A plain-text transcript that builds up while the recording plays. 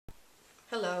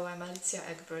Hello, I'm Alicja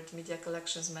Egbert, Media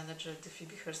Collections Manager at the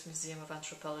Phoebe Hearst Museum of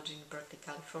Anthropology in Berkeley,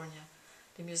 California.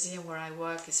 The museum where I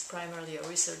work is primarily a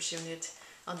research unit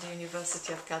on the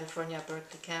University of California,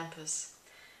 Berkeley campus.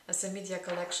 As a Media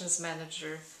Collections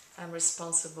Manager, I'm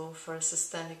responsible for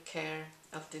systemic care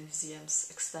of the museum's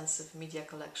extensive media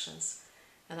collections,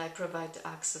 and I provide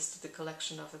access to the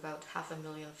collection of about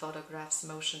 500,000 photographs,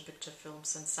 motion picture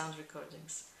films, and sound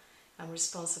recordings. I'm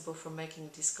responsible for making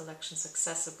these collections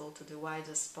accessible to the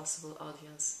widest possible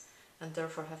audience, and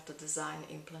therefore have to design,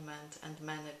 implement, and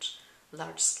manage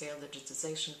large-scale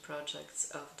digitization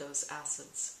projects of those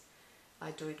assets.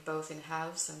 I do it both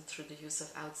in-house and through the use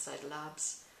of outside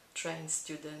labs, train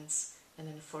students, and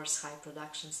enforce high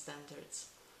production standards.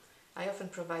 I often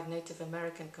provide Native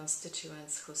American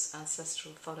constituents whose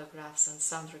ancestral photographs and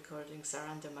sound recordings are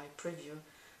under my purview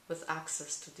with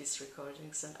access to these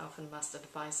recordings, and often must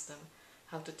advise them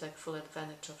how to take full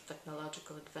advantage of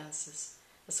technological advances,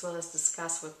 as well as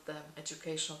discuss with them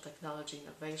educational technology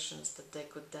innovations that they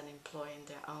could then employ in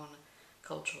their own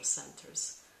cultural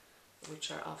centers, which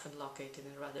are often located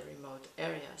in rather remote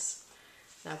areas.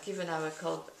 Now, given our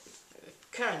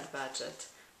current budget,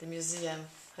 the museum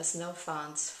has no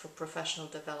funds for professional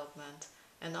development,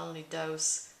 and only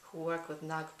those who work with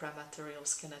NAGPRA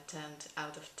materials can attend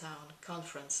out-of-town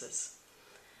conferences.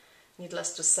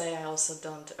 Needless to say, I also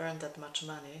don't earn that much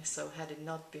money, so had it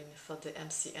not been for the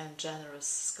MCN Generous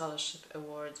Scholarship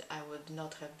Award, I would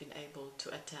not have been able to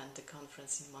attend the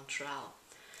conference in Montreal.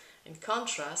 In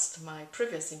contrast, my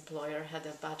previous employer had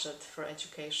a budget for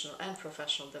educational and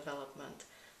professional development,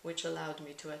 which allowed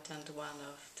me to attend one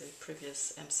of the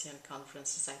previous MCN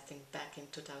conferences, I think back in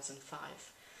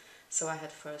 2005. So I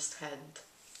had first-hand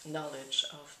knowledge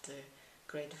of the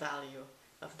great value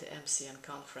of the MCN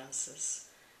conferences.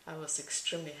 I was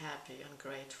extremely happy and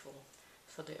grateful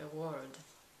for the award.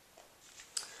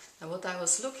 And what I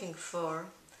was looking for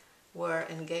were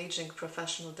engaging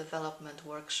professional development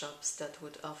workshops that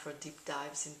would offer deep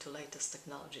dives into latest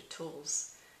technology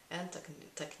tools and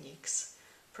techniques,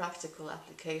 practical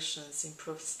applications,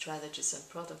 improved strategies and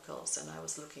protocols, and I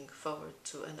was looking forward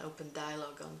to an open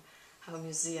dialogue on how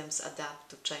museums adapt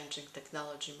to changing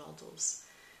technology models.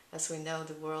 As we know,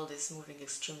 the world is moving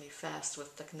extremely fast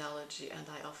with technology, and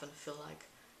I often feel like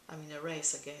I'm in a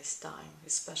race against time,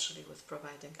 especially with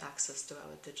providing access to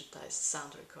our digitized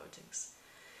sound recordings.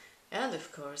 And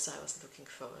of course, I was looking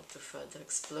forward to further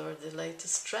explore the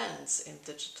latest trends in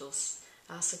digital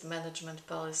asset management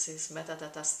policies,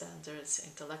 metadata standards,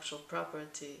 intellectual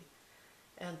property,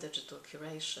 and digital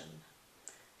curation.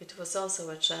 It was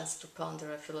also a chance to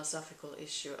ponder a philosophical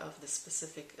issue of the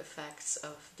specific effects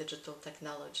of digital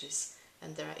technologies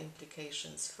and their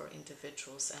implications for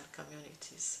individuals and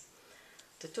communities.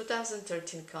 The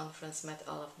 2013 conference met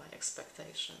all of my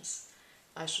expectations.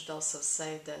 I should also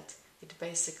say that it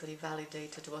basically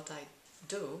validated what I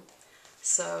do,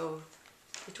 so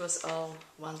it was all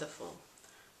wonderful.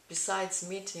 Besides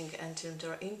meeting and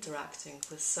interacting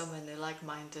with so many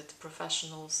like-minded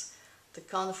professionals, the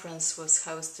conference was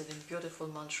hosted in beautiful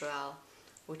Montreal,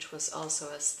 which was also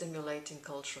a stimulating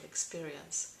cultural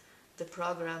experience. The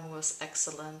program was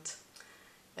excellent,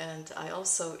 and I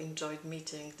also enjoyed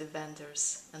meeting the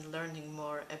vendors and learning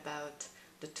more about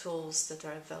the tools that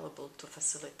are available to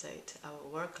facilitate our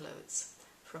workloads,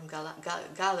 from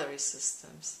gallery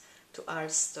systems to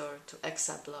art store to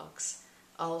exablocks,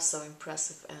 also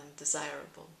impressive and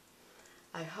desirable.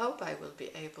 I hope I will be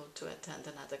able to attend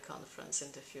another conference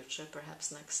in the future,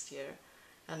 perhaps next year,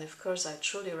 and of course I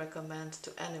truly recommend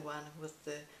to anyone with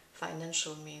the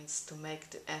financial means to make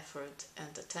the effort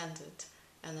and attend it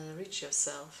and enrich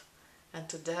yourself, and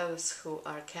to those who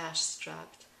are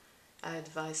cash-strapped, I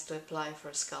advise to apply for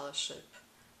a scholarship.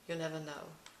 You never know.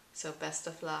 So best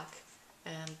of luck,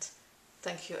 and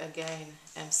thank you again,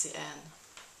 MCN.